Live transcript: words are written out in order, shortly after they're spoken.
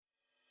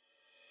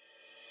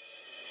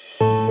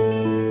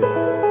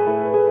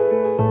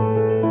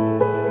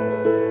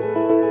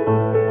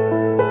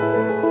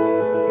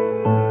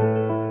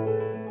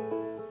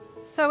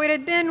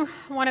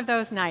been one of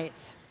those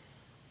nights.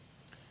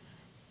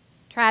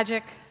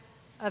 Tragic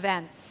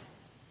events,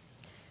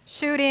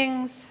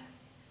 shootings,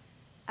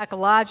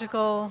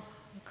 ecological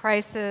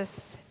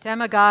crisis,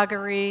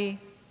 demagoguery,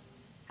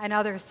 and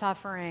other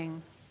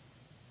suffering.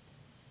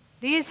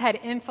 These had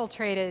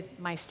infiltrated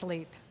my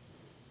sleep.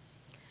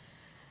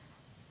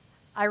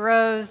 I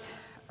rose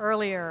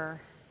earlier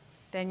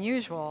than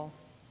usual,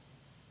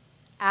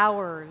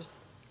 hours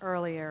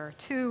earlier,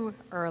 too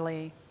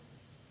early.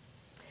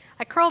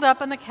 I curled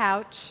up on the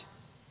couch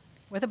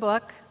with a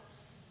book,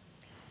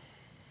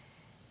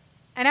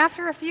 and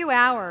after a few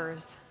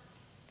hours,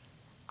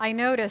 I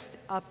noticed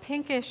a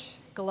pinkish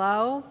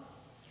glow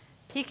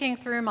peeking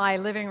through my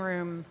living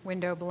room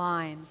window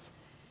blinds.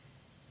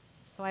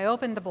 So I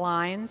opened the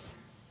blinds,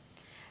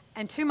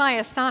 and to my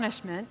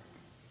astonishment,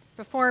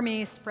 before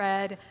me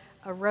spread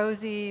a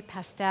rosy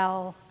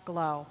pastel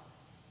glow.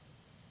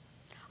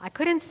 I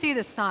couldn't see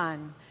the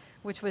sun,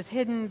 which was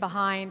hidden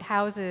behind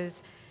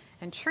houses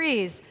and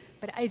trees,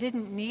 but I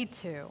didn't need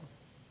to.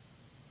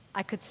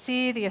 I could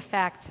see the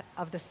effect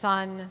of the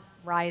sun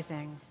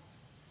rising.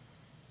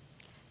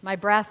 My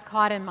breath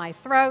caught in my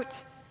throat.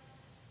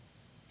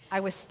 I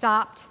was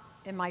stopped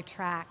in my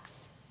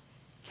tracks,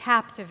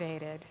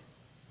 captivated.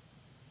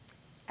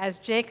 As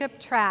Jacob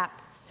Trapp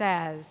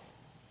says,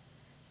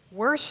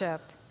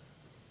 worship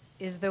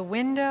is the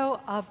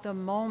window of the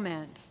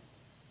moment,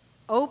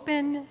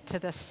 open to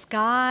the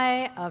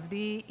sky of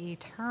the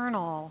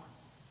eternal.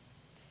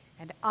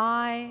 And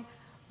I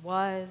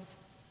was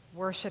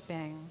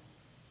worshiping.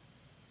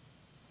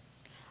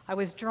 I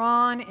was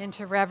drawn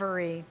into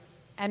reverie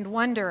and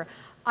wonder.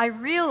 I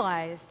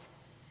realized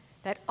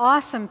that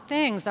awesome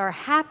things are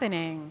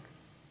happening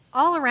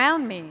all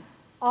around me,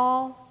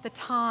 all the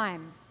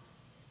time.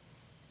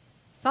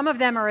 Some of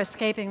them are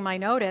escaping my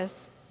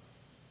notice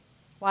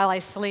while I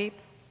sleep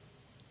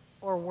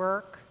or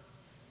work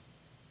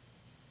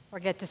or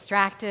get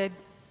distracted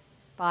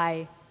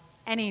by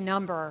any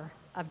number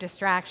of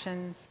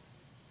distractions.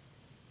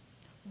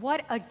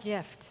 What a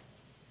gift.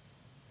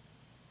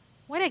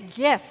 What a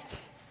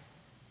gift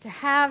to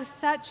have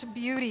such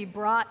beauty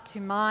brought to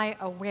my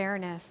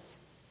awareness.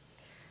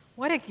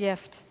 What a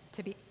gift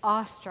to be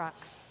awestruck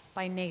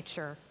by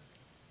nature,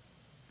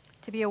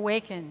 to be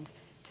awakened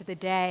to the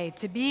day,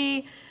 to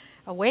be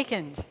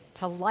awakened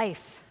to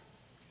life,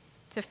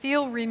 to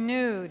feel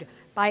renewed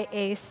by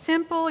a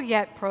simple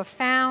yet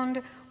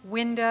profound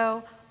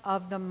window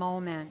of the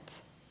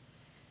moment.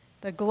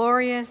 The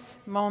glorious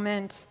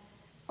moment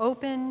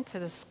open to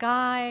the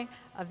sky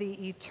of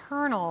the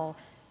eternal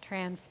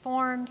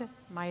transformed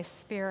my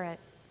spirit.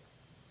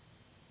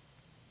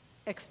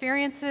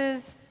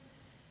 Experiences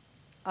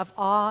of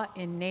awe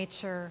in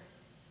nature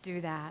do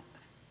that.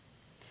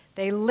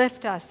 They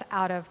lift us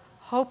out of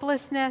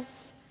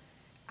hopelessness,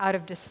 out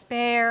of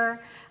despair,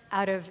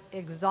 out of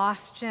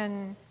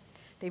exhaustion.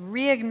 They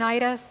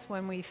reignite us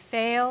when we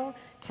fail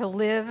to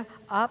live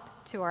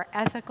up to our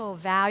ethical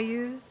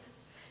values.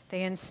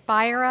 They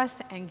inspire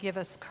us and give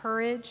us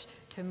courage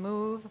to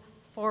move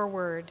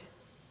forward.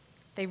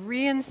 They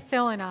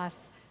reinstill in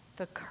us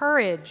the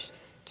courage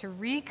to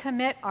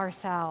recommit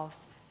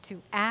ourselves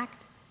to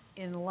act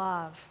in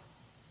love.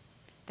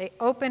 They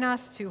open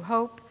us to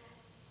hope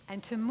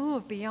and to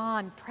move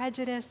beyond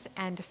prejudice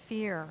and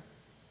fear.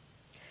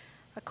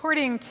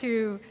 According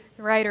to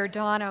the writer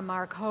Donna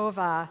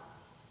Markova,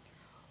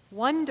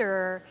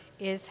 wonder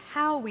is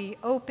how we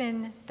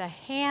open the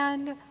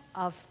hand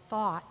of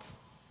thought.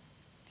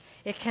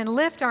 It can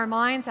lift our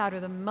minds out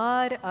of the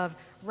mud of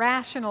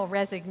rational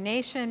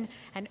resignation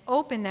and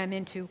open them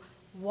into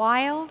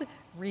wild,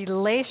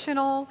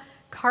 relational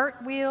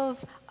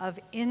cartwheels of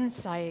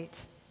insight.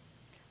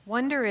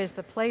 Wonder is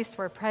the place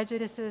where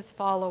prejudices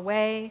fall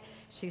away,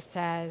 she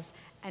says,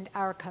 and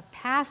our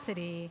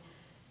capacity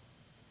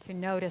to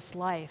notice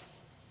life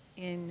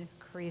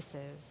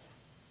increases.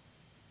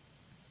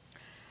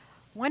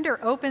 Wonder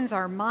opens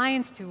our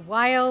minds to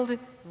wild,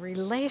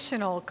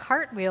 relational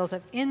cartwheels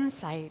of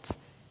insight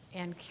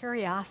and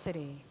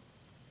curiosity.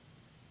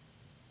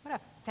 What a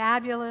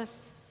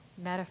fabulous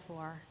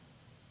metaphor.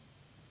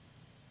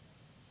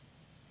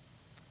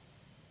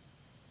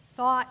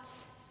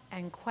 Thoughts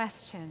and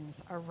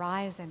questions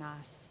arise in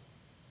us.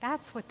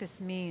 That's what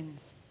this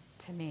means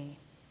to me.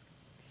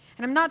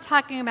 And I'm not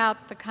talking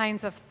about the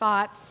kinds of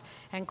thoughts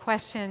and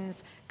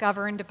questions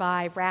governed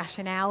by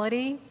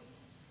rationality,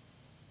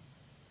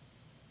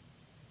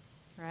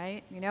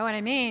 right? You know what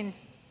I mean?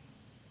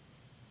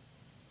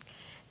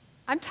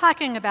 I'm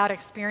talking about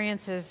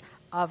experiences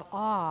of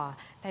awe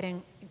that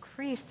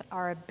increase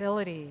our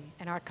ability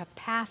and our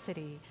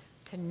capacity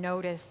to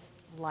notice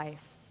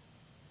life.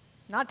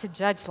 Not to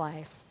judge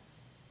life,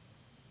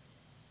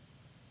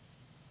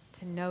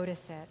 to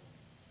notice it.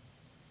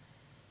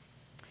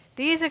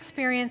 These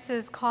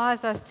experiences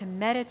cause us to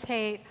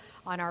meditate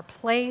on our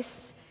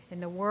place in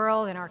the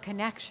world and our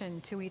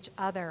connection to each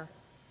other.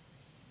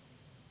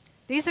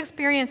 These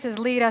experiences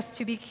lead us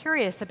to be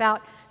curious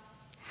about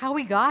how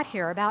we got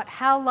here, about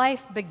how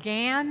life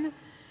began,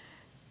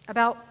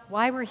 about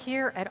why we're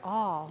here at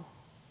all.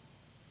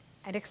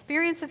 And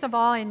experiences of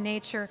awe in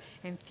nature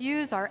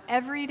infuse our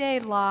everyday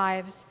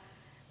lives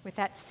with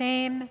that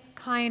same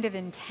kind of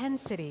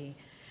intensity,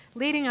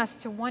 leading us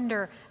to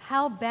wonder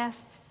how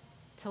best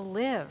to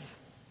live,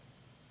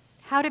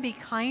 how to be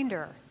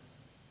kinder,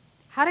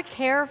 how to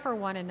care for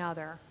one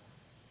another,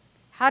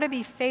 how to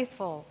be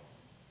faithful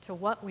to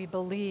what we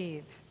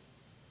believe.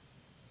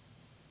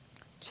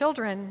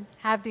 Children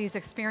have these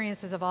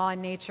experiences of awe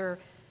in nature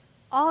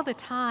all the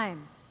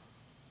time,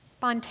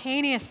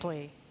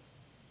 spontaneously,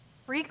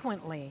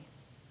 frequently.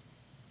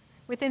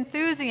 With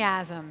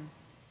enthusiasm,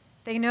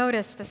 they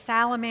notice the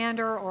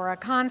salamander or a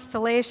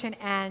constellation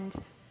and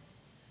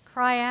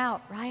cry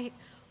out, right?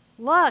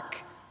 Look,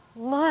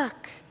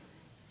 look.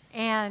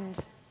 And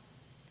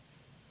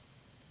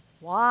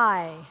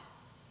why?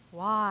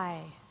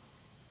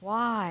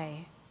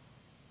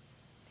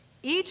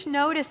 Each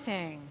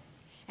noticing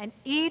and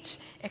each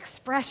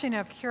expression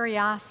of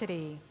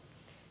curiosity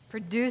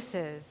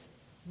produces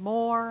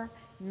more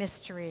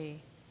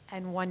mystery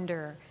and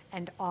wonder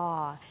and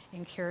awe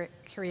and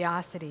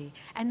curiosity.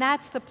 And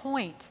that's the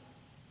point.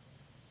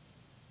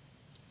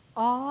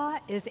 Awe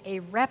is a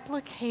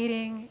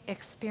replicating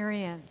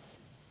experience.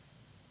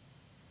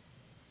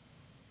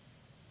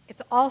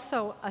 It's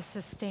also a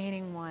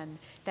sustaining one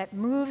that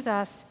moves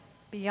us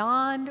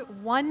beyond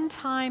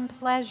one-time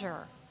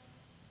pleasure.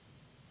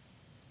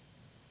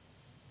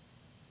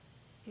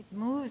 It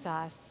moves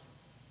us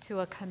to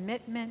a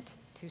commitment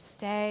to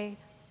stay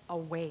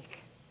awake,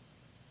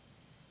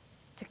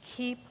 to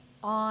keep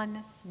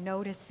on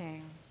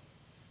noticing.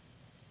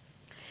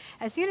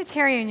 As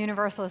Unitarian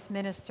Universalist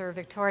minister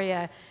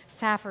Victoria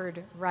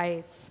Safford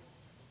writes,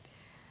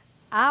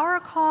 our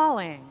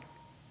calling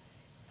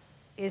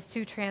is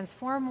to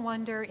transform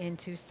wonder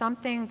into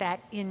something that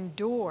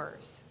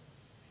endures,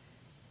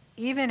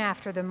 even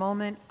after the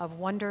moment of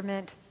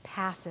wonderment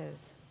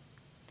passes.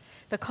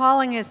 The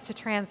calling is to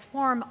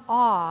transform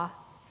awe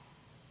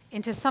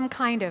into some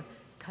kind of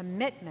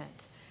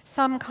commitment,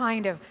 some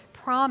kind of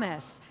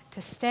promise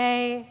to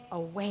stay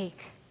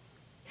awake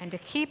and to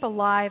keep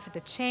alive the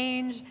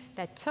change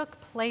that took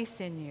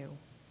place in you,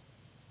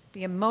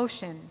 the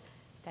emotion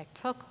that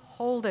took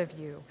hold of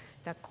you,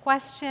 the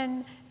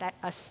question that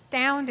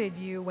astounded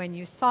you when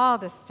you saw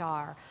the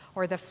star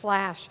or the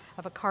flash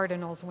of a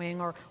cardinal's wing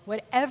or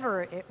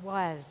whatever it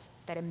was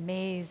that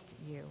amazed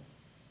you.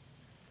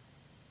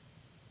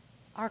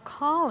 Our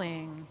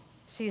calling,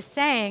 she's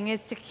saying,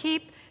 is to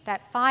keep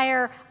that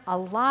fire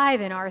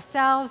alive in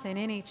ourselves and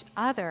in each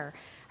other.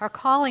 Our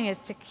calling is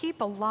to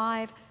keep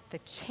alive the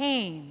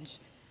change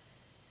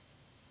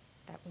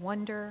that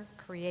wonder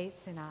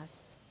creates in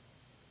us.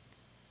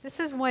 This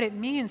is what it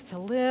means to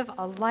live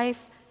a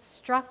life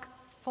struck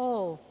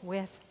full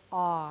with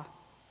awe.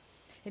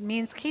 It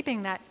means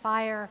keeping that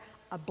fire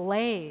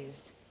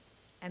ablaze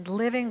and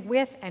living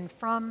with and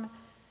from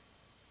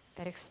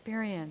that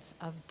experience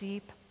of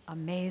deep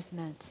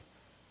amazement.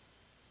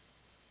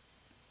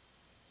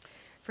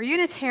 For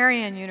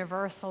Unitarian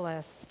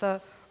Universalists, the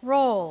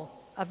role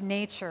of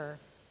nature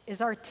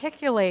is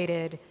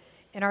articulated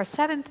in our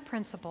seventh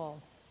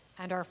principle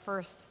and our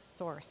first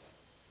source.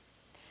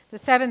 The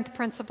seventh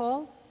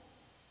principle,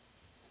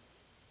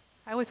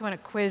 I always want to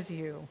quiz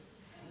you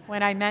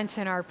when I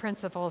mention our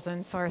principles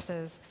and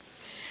sources.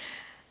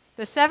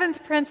 The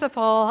seventh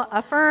principle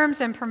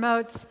affirms and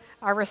promotes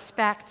our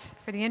respect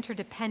for the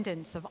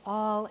interdependence of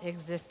all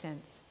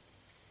existence.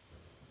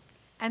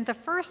 And the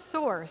first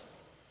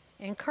source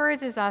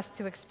encourages us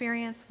to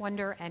experience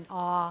wonder and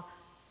awe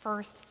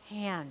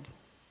firsthand.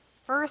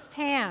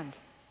 Firsthand.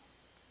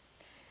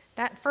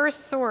 That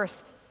first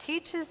source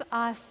teaches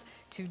us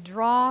to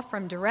draw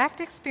from direct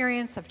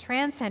experience of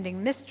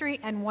transcending mystery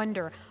and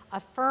wonder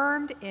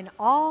affirmed in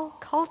all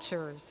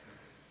cultures,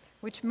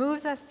 which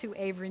moves us to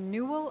a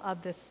renewal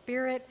of the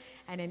spirit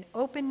and an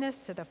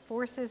openness to the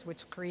forces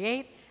which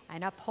create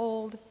and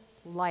uphold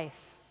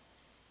life.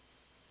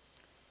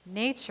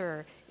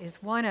 Nature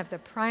is one of the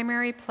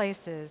primary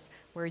places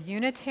where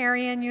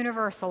Unitarian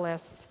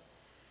Universalists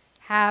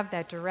have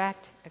that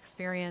direct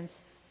experience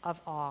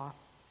of awe.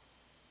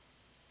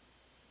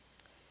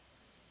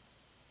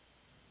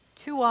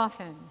 Too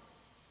often,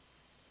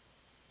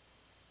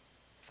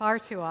 far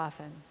too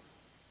often,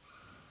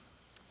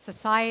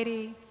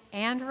 society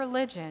and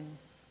religion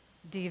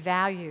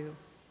devalue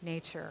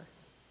nature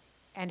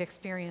and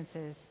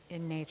experiences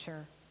in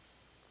nature.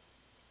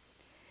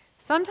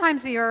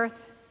 Sometimes the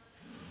earth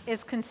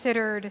is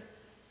considered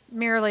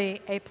merely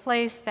a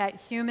place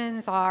that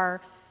humans are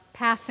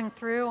passing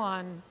through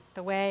on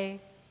the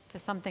way to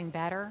something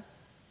better.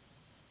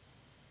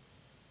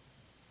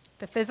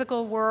 The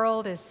physical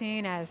world is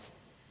seen as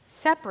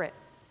separate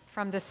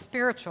from the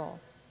spiritual,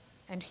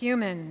 and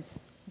humans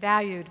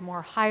valued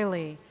more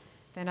highly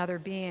than other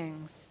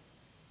beings.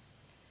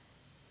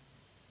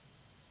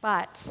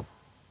 But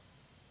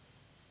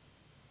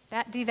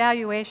that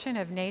devaluation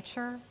of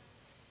nature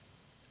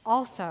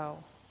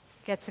also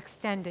gets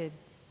extended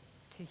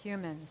to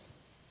humans,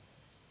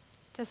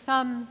 to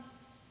some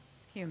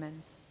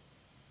humans.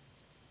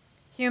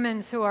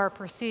 Humans who are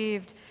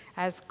perceived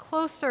as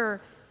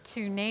closer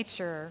to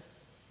nature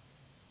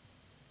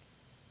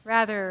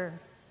rather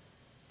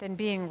than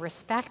being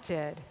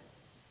respected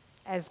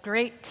as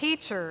great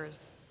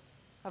teachers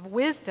of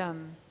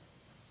wisdom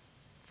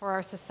for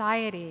our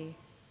society,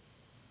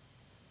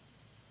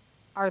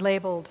 are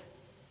labeled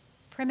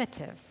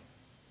primitive.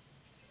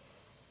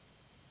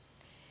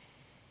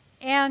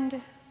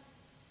 And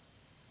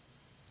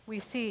we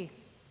see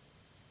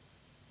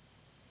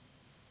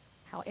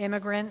how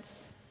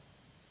immigrants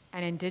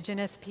and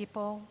indigenous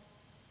people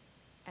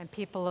and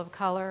people of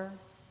color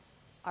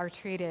are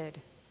treated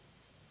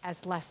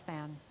as less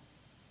than.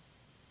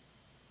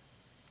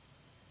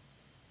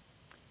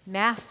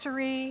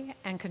 Mastery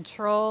and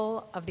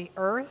control of the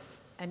earth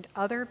and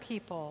other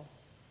people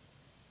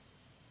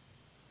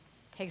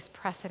takes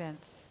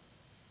precedence.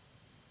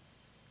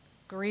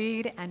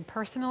 Greed and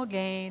personal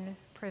gain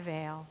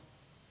prevail.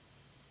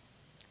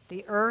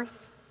 The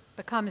earth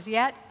becomes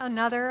yet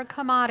another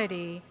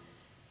commodity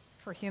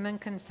for human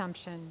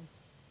consumption,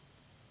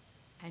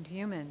 and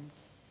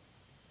humans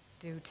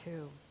do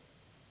too.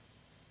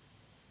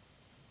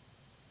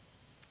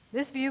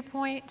 This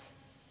viewpoint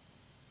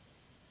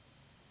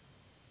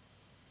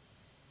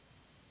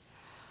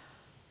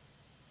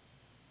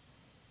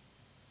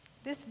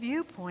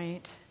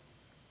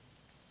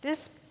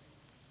this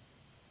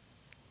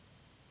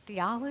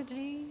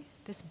theology,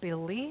 this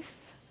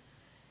belief,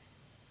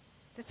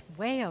 this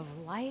way of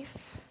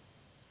life,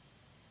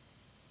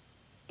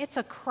 it's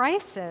a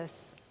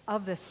crisis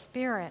of the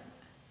spirit.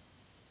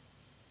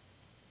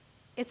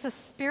 It's a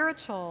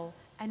spiritual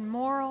and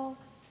moral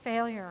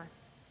failure.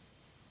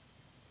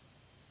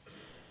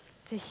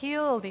 To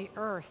heal the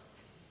earth,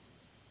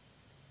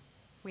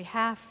 we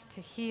have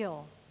to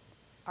heal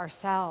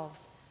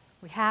ourselves.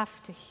 We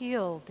have to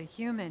heal the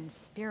human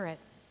spirit.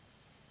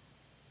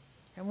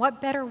 And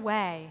what better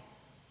way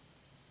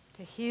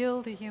to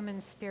heal the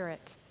human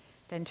spirit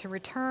than to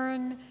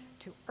return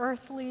to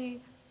earthly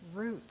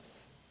roots,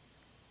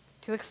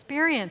 to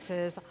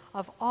experiences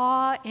of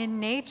awe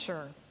in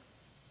nature?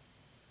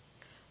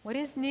 What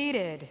is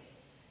needed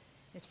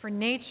is for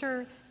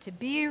nature to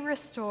be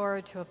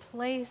restored to a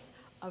place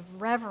of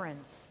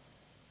reverence,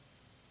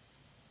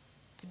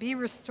 to be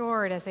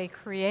restored as a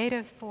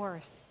creative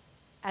force,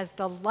 as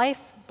the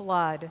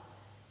lifeblood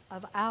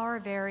of our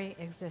very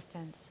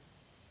existence.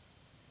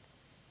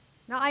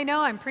 Now, I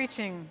know I'm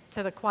preaching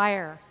to the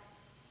choir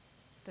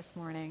this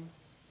morning.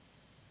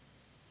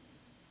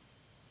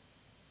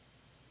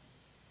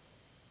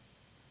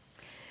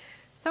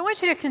 So I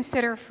want you to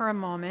consider for a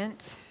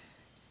moment,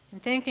 in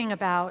thinking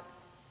about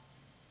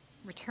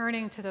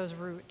returning to those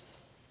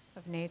roots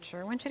of nature,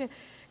 I want you to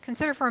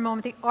consider for a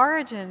moment the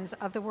origins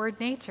of the word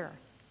nature.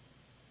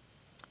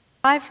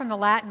 Derived from the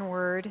Latin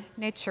word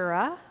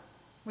natura,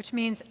 which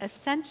means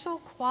essential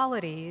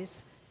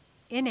qualities,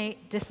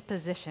 innate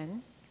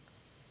disposition.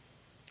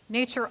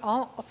 Nature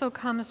also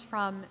comes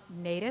from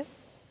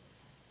natus,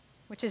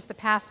 which is the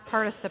past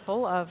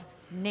participle of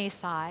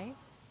nasi,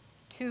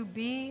 to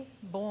be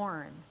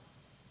born.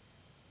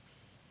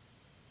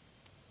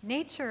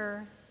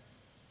 Nature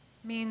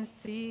means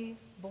to be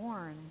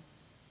born.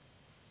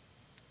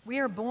 We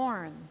are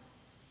born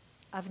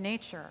of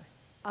nature,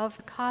 of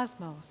the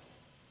cosmos.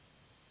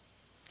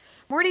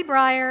 Morty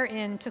Breyer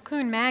in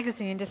Tikkun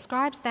magazine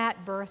describes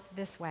that birth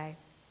this way.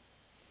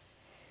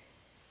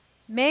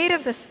 Made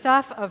of the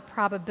stuff of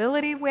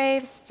probability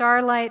waves,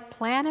 starlight,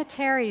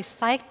 planetary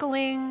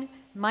cycling,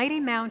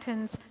 mighty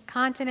mountains,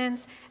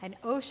 continents, and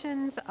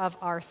oceans of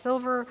our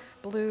silver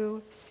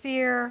blue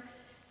sphere,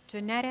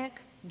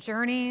 genetic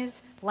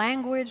journeys,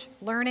 language,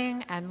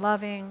 learning, and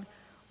loving,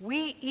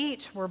 we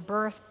each were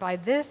birthed by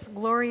this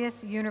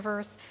glorious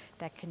universe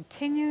that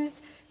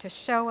continues to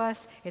show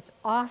us its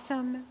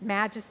awesome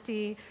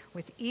majesty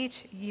with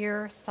each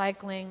year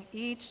cycling,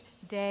 each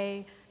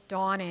day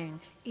dawning,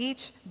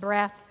 each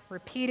breath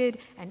repeated,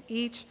 and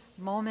each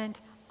moment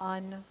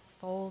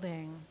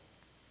unfolding.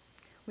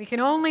 We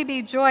can only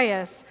be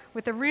joyous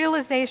with the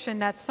realization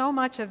that so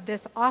much of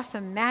this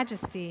awesome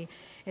majesty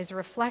is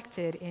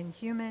reflected in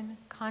human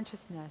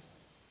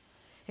consciousness.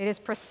 It is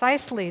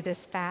precisely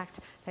this fact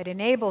that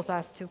enables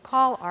us to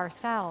call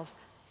ourselves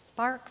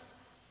sparks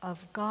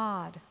of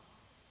God.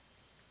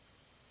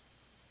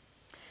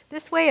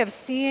 This way of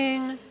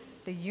seeing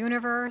the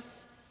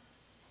universe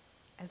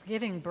as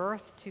giving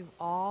birth to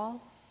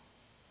all,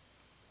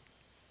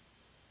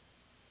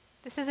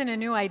 this isn't a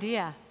new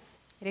idea.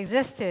 It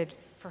existed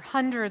for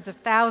hundreds of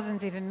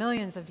thousands, even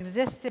millions of years.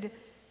 It existed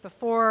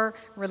before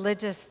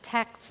religious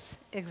texts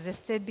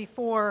existed,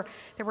 before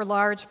there were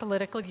large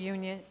political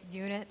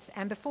units,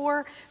 and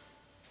before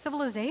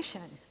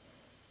civilization.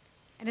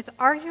 And it's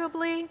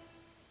arguably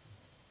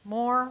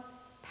more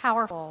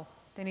powerful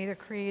than either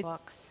creed or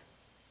books.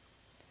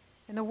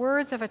 In the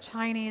words of a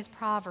Chinese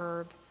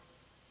proverb,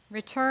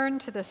 return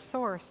to the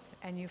source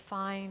and you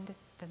find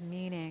the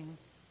meaning.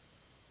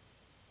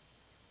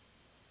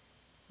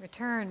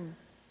 Return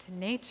to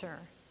nature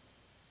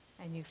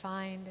and you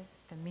find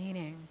the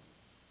meaning.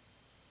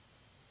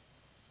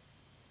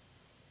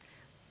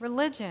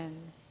 Religion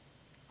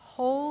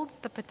holds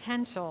the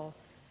potential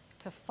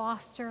to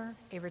foster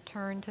a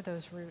return to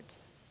those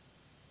roots.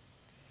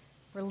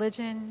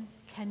 Religion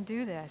can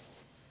do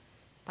this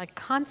by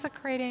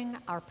consecrating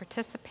our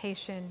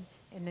participation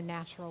in the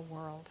natural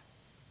world.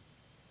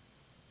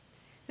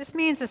 This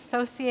means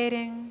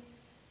associating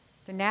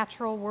the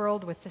natural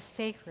world with the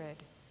sacred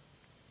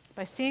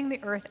by seeing the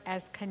earth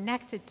as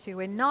connected to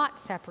and not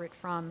separate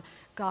from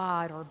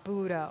God or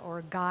Buddha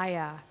or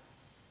Gaia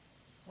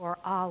or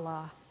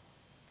Allah.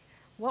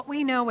 What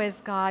we know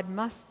as God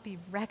must be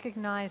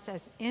recognized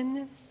as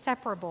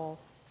inseparable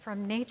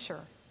from nature.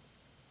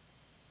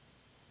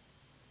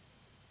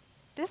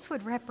 This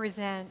would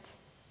represent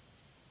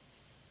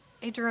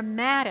a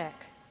dramatic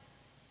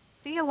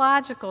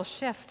theological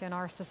shift in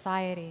our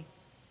society.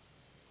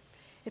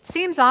 It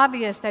seems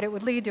obvious that it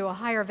would lead to a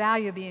higher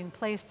value being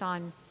placed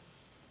on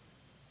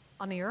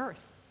the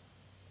earth,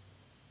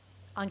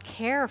 on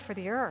care for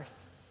the earth,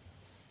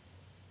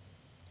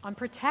 on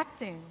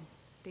protecting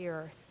the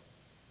earth.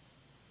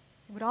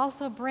 It would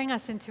also bring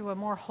us into a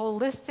more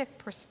holistic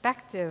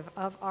perspective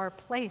of our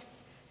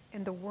place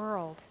in the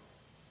world.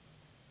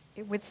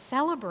 It would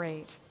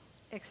celebrate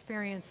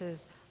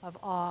experiences of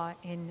awe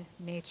in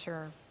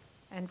nature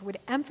and would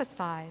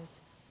emphasize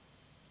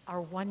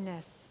our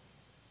oneness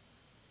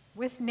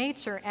with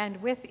nature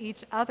and with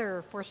each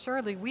other, for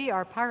surely we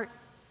are part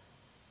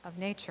of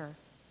nature.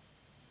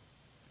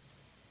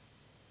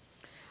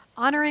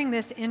 Honoring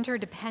this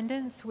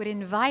interdependence would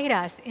invite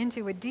us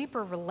into a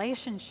deeper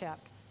relationship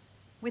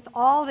with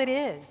all that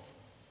is,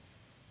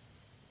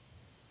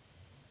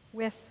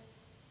 with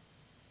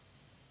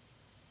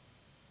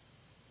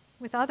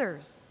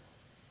others,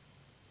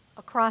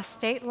 across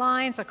state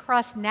lines,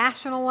 across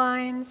national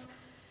lines,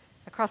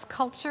 across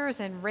cultures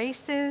and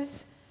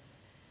races,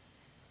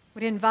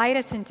 would invite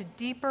us into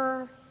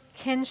deeper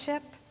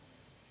kinship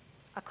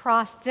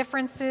across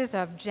differences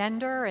of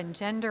gender and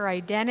gender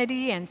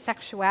identity and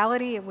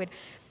sexuality. It would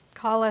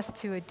call us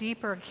to a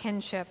deeper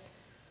kinship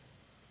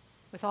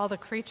with all the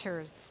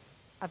creatures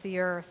of the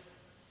earth.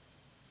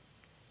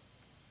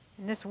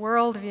 In this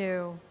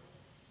worldview,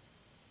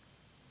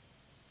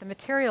 the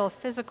material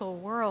physical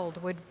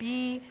world would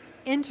be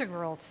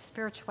integral to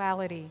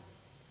spirituality,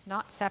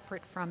 not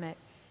separate from it.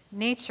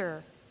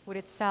 Nature would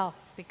itself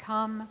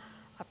become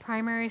a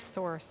primary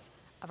source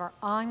of our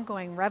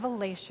ongoing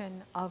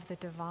revelation of the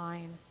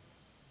divine.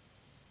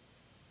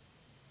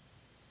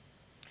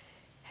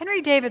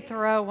 Henry David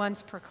Thoreau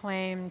once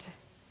proclaimed,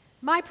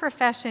 "My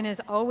profession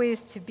is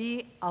always to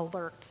be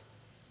alert,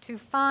 to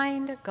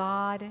find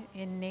God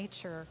in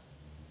nature,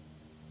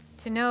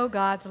 to know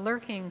God's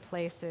lurking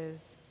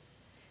places,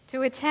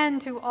 to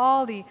attend to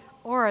all the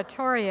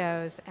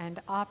oratorios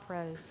and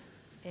operas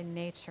in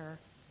nature."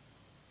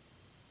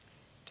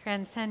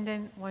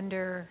 Transcendent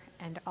wonder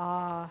and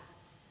awe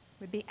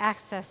would be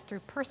accessed through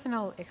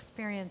personal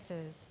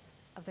experiences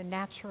of the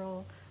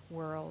natural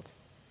world.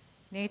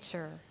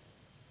 Nature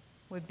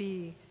would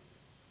be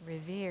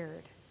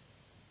revered,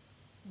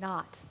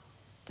 not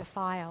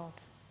defiled.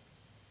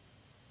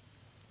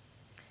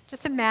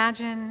 Just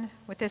imagine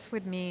what this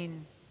would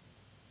mean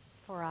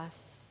for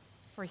us,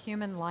 for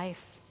human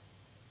life,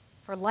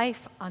 for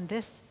life on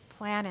this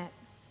planet.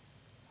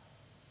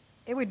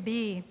 It would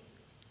be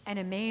an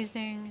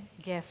amazing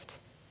gift,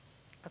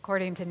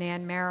 according to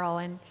Nan Merrill.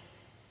 And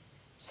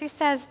she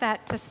says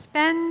that to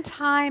spend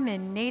time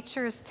in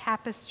nature's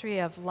tapestry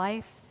of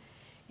life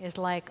is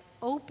like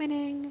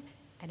opening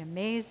an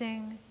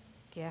amazing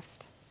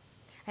gift,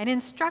 an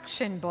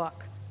instruction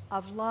book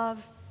of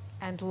love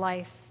and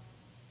life.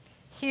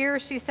 Here,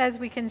 she says,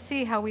 we can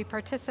see how we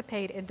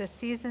participate in the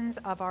seasons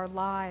of our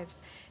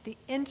lives, the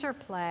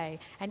interplay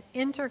and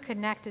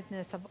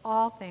interconnectedness of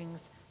all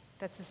things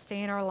that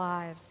sustain our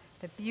lives,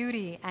 the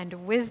beauty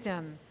and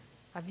wisdom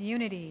of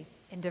unity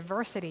in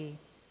diversity,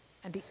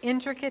 and the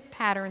intricate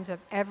patterns of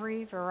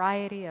every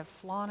variety of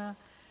fauna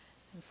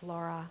and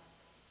flora.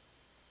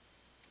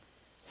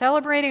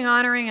 Celebrating,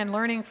 honoring, and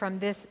learning from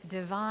this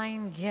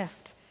divine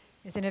gift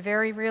is, in a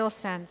very real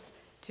sense,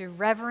 to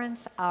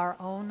reverence our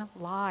own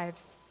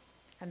lives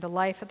and the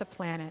life of the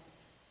planet,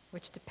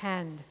 which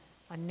depend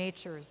on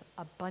nature's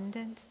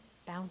abundant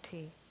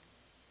bounty.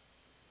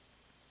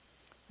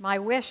 My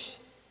wish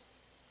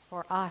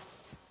for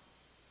us,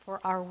 for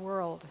our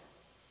world,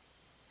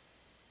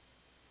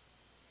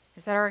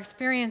 is that our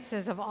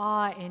experiences of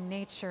awe in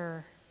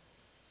nature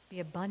be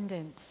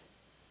abundant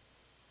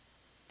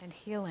and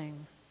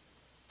healing.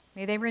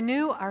 May they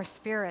renew our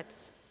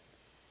spirits.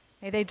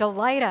 May they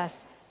delight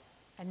us,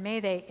 and may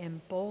they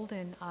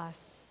embolden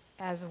us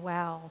as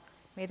well.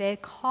 May they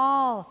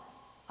call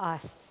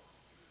us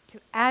to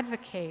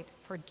advocate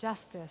for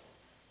justice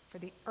for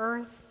the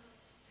earth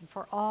and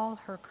for all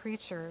her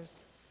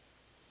creatures.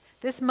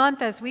 This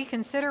month, as we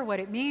consider what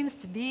it means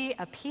to be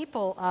a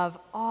people of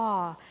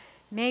awe,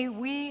 may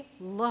we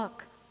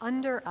look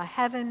under a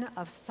heaven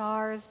of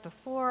stars,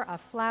 before a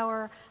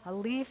flower, a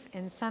leaf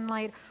in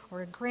sunlight,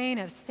 or a grain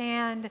of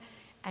sand,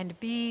 and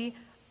be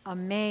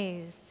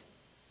amazed.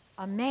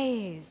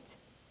 Amazed.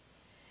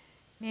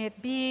 May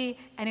it be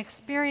an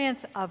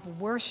experience of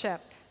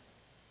worship,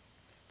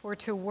 for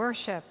to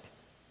worship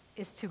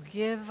is to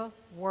give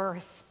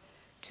worth.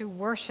 To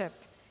worship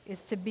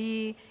is to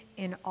be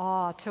in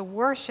awe. To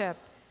worship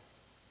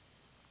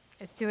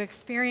is to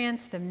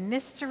experience the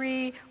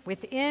mystery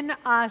within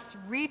us,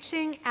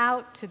 reaching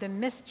out to the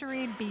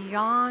mystery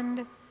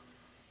beyond.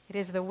 It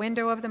is the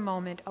window of the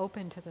moment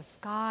open to the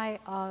sky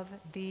of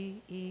the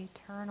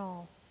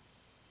eternal.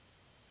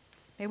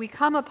 May we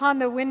come upon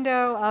the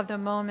window of the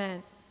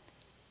moment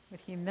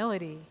with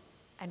humility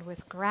and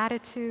with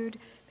gratitude.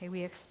 May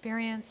we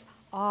experience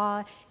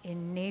awe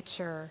in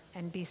nature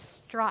and be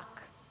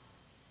struck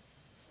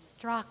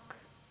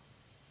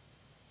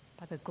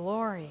by the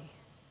glory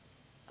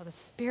of the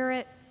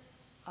Spirit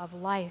of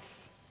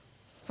life,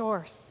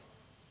 source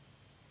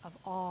of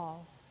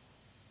all.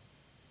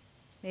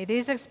 May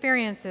these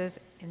experiences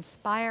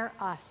inspire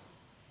us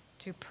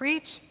to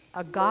preach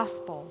a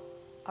gospel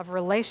of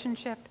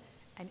relationship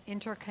and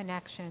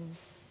interconnection.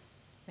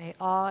 May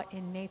awe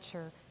in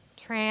nature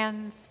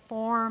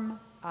transform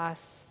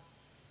us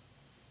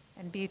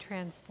and be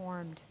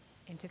transformed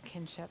into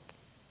kinship,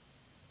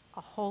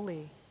 a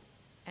holy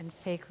and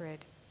sacred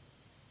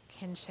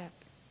kinship.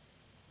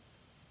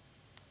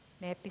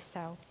 May it be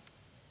so.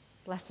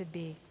 Blessed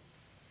be.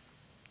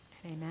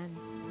 And amen.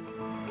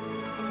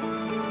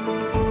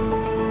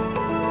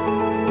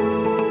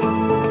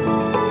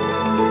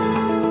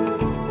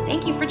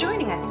 Thank you for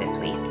joining us this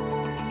week.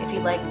 If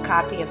you'd like a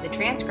copy of the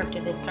transcript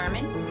of this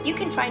sermon, you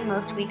can find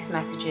most week's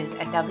messages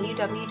at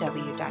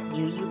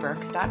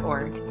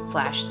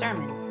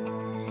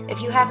www.uuberks.org/sermons.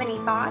 If you have any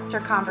thoughts or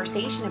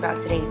conversation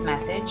about today's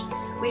message,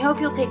 we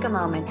hope you'll take a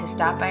moment to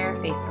stop by our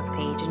Facebook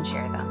page and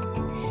share them.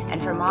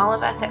 And from all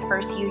of us at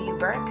First UU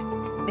Berks,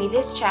 may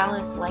this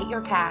chalice light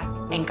your path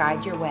and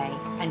guide your way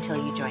until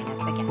you join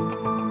us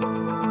again.